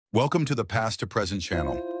Welcome to the Past to Present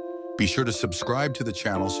channel. Be sure to subscribe to the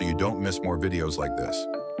channel so you don't miss more videos like this.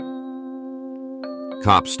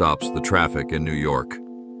 Cop stops the traffic in New York,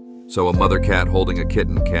 so a mother cat holding a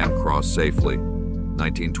kitten can cross safely.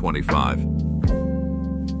 1925.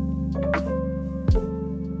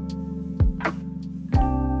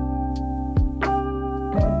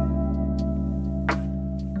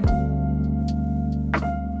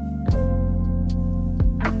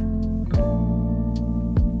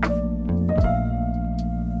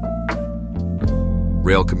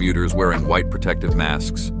 Rail commuters wearing white protective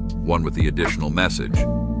masks, one with the additional message,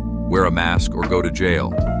 "Wear a mask or go to jail,"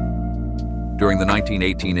 during the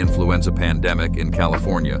 1918 influenza pandemic in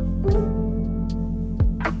California.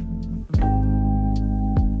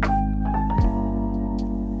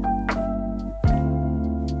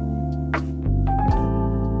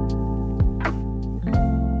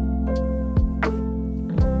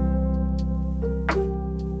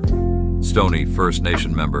 Stony First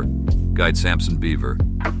Nation member, Guide Samson Beaver,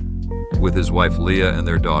 with his wife Leah and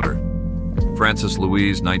their daughter. Frances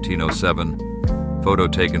Louise, 1907, photo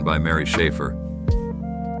taken by Mary Schaefer.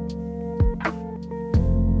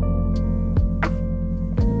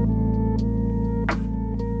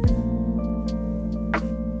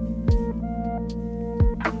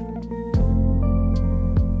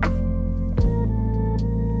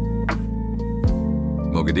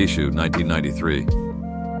 Mogadishu, 1993.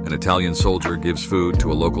 An Italian soldier gives food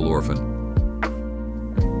to a local orphan.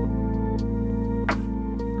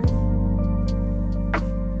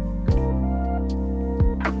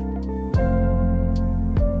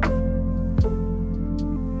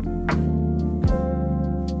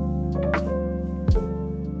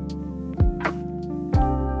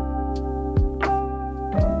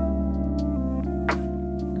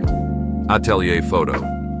 Atelier photo.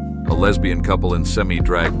 A lesbian couple in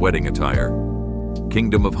semi-drag wedding attire.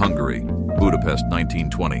 Kingdom of Hungary, Budapest,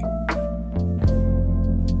 1920.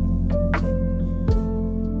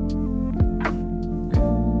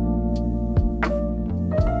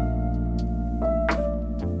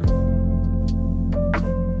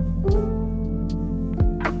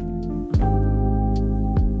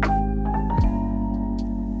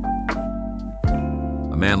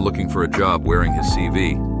 A man looking for a job wearing his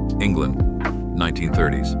CV, England,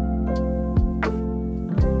 1930s.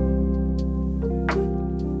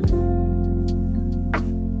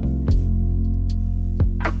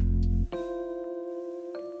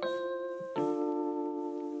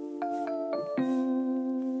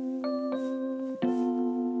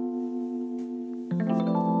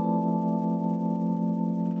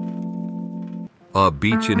 A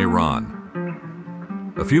beach in Iran.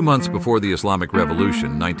 A few months before the Islamic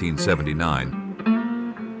Revolution, 1979.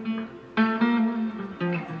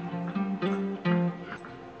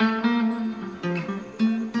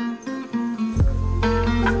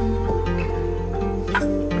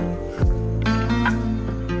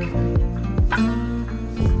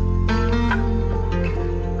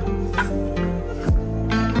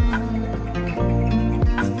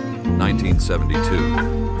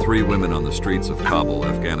 Three women on the streets of Kabul,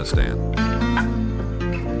 Afghanistan.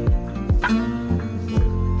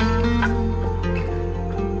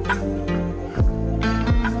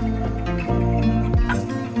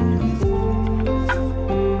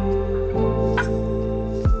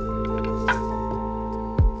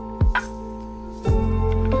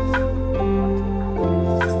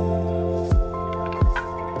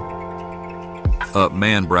 A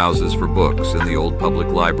man browses for books in the old public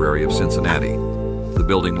library of Cincinnati. The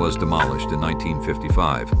building was demolished in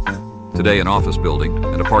 1955. Today, an office building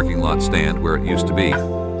and a parking lot stand where it used to be.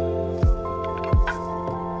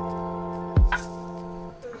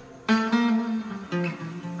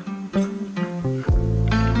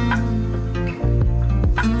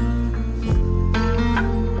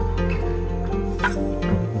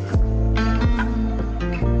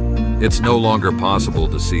 It's no longer possible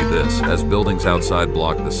to see this as buildings outside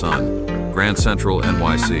block the sun. Grand Central,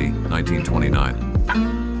 NYC, 1929.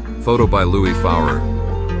 Photo by Louis Fowler.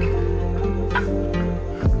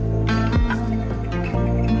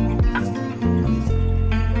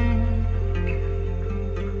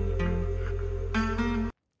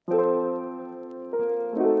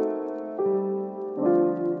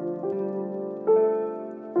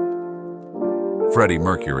 Freddie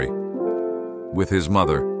Mercury, with his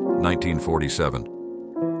mother, 1947.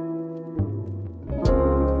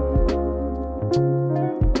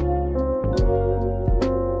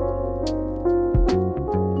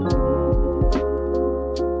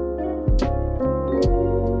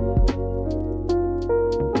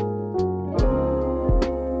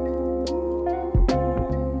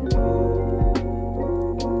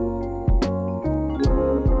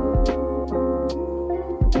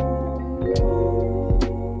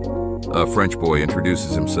 A French boy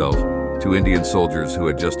introduces himself to Indian soldiers who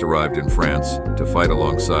had just arrived in France to fight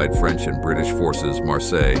alongside French and British forces.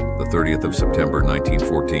 Marseille, the 30th of September,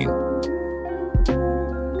 1914.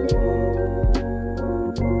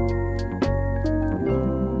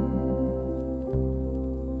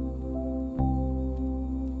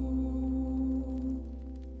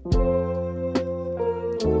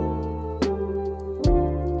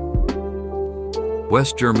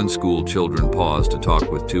 West German school children pause to talk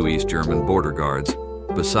with two East German border guards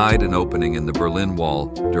beside an opening in the Berlin Wall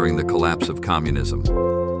during the collapse of communism.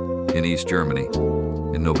 In East Germany,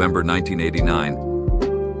 in November 1989,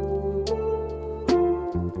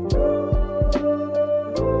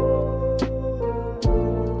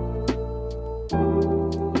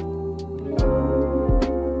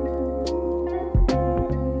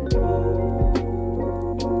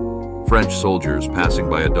 French soldiers passing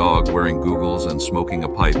by a dog wearing googles and smoking a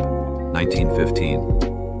pipe, 1915.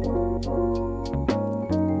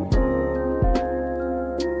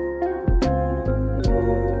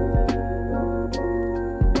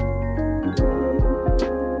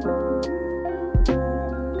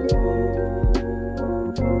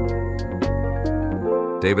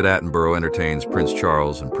 David Attenborough entertains Prince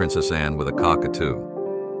Charles and Princess Anne with a cockatoo,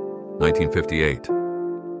 1958.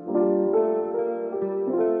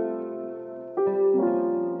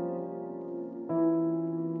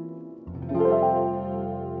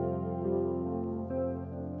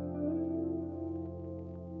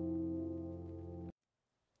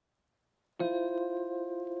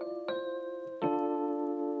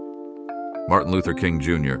 Martin Luther King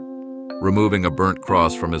Jr. removing a burnt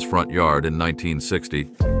cross from his front yard in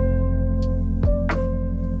 1960.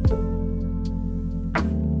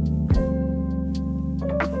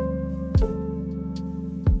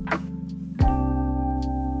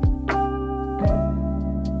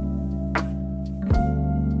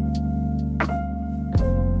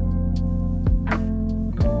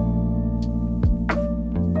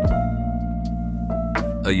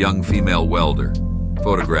 A young female welder,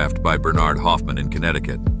 photographed by Bernard Hoffman in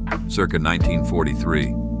Connecticut, circa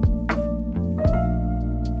 1943.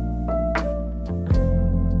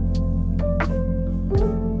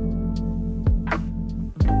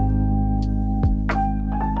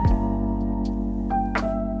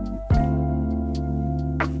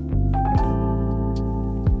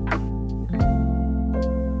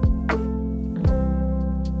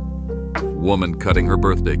 Woman cutting her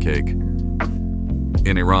birthday cake.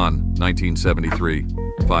 In Iran, 1973,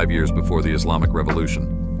 5 years before the Islamic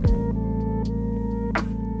Revolution.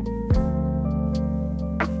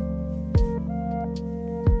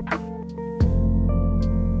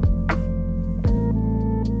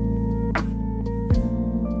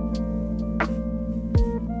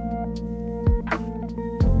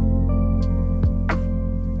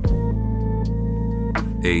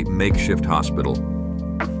 A makeshift hospital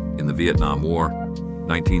in the Vietnam War,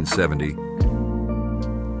 1970.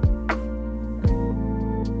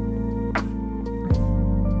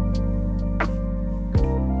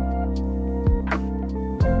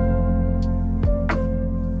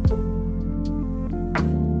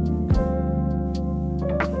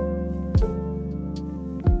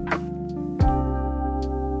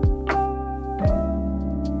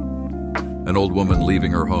 An old woman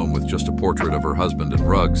leaving her home with just a portrait of her husband and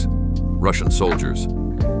rugs. Russian soldiers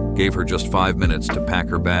gave her just 5 minutes to pack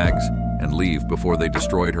her bags and leave before they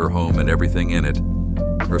destroyed her home and everything in it.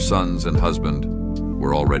 Her sons and husband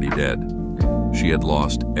were already dead. She had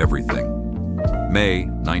lost everything. May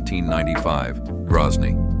 1995,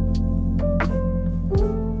 Grozny.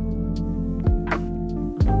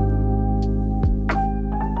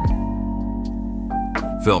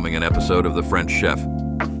 Filming an episode of The French Chef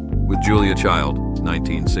with Julia Child,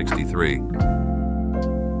 1963.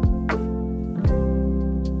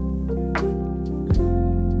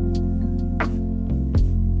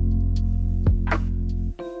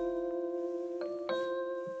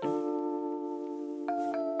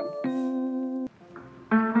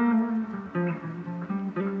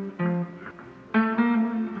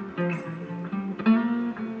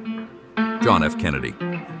 John F. Kennedy,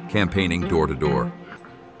 campaigning door-to-door.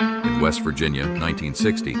 In West Virginia,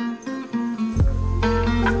 1960.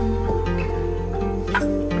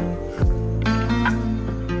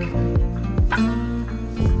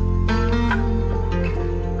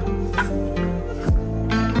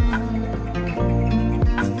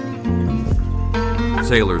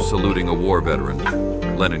 Sailors saluting a war veteran,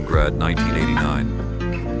 Leningrad, 1989.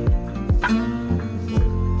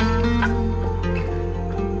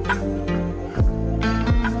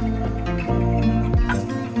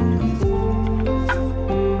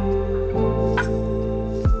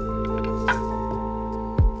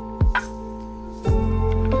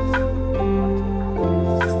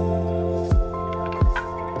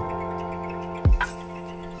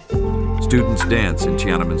 Students dance in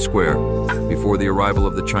Tiananmen Square before the arrival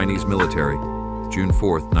of the Chinese military, June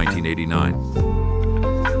 4,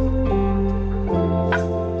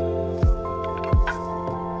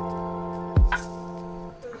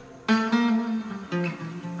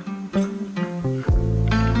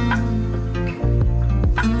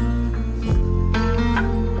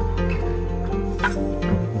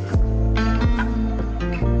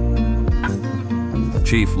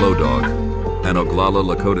 Chief Low Dog, an Oglala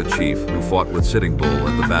Lakota chief who fought with Sitting Bull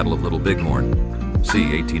at the Battle of Little Bighorn,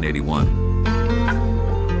 c. 1881.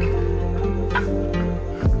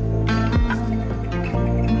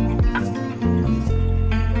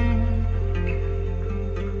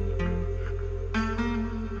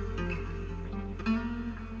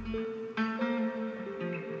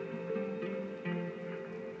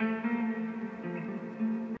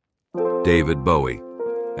 David Bowie,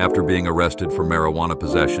 after being arrested for marijuana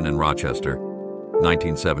possession in Rochester,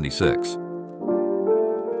 1976.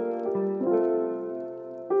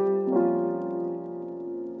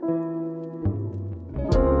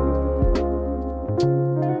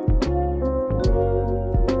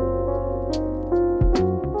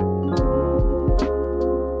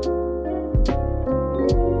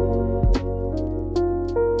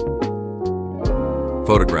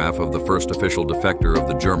 Photograph of the first official defector of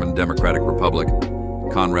the German Democratic Republic,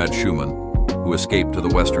 Konrad Schumann, who escaped to the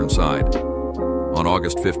western side on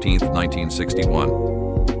August 15,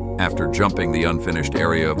 1961, after jumping the unfinished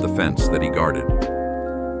area of the fence that he guarded.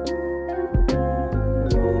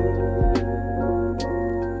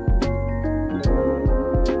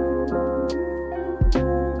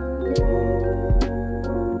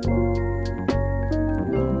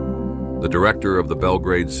 The director of the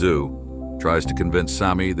Belgrade Zoo tries to convince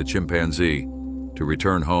Sami the chimpanzee to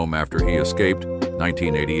return home after he escaped,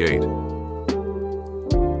 1988.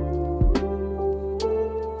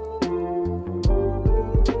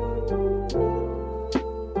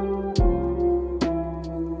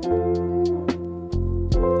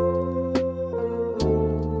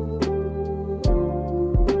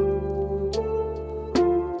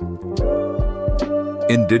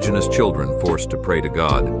 Indigenous children forced to pray to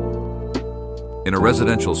God. In a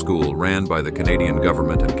residential school ran by the Canadian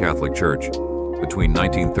government and Catholic Church between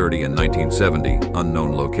 1930 and 1970,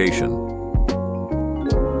 unknown location.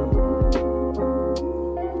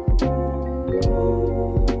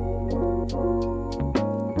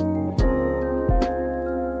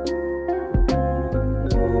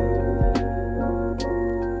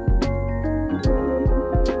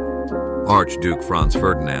 Archduke Franz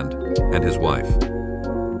Ferdinand and his wife.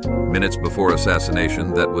 Minutes before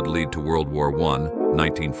assassination that would lead to World War I,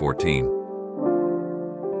 1914.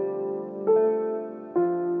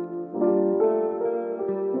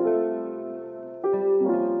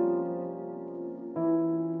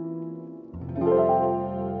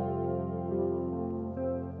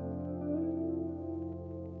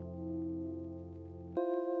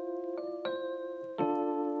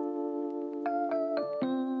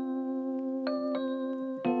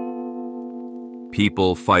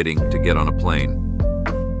 People fighting to get on a plane.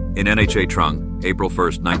 In NHA Trung, April 1,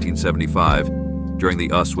 1975, during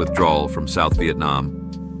the US withdrawal from South Vietnam,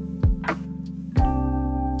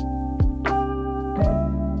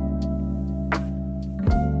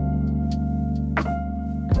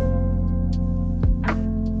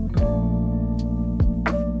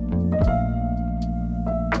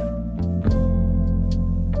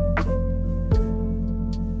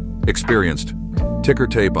 experienced ticker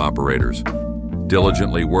tape operators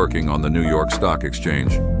diligently working on the New York Stock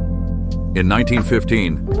Exchange. In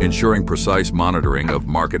 1915, ensuring precise monitoring of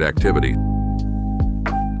market activity,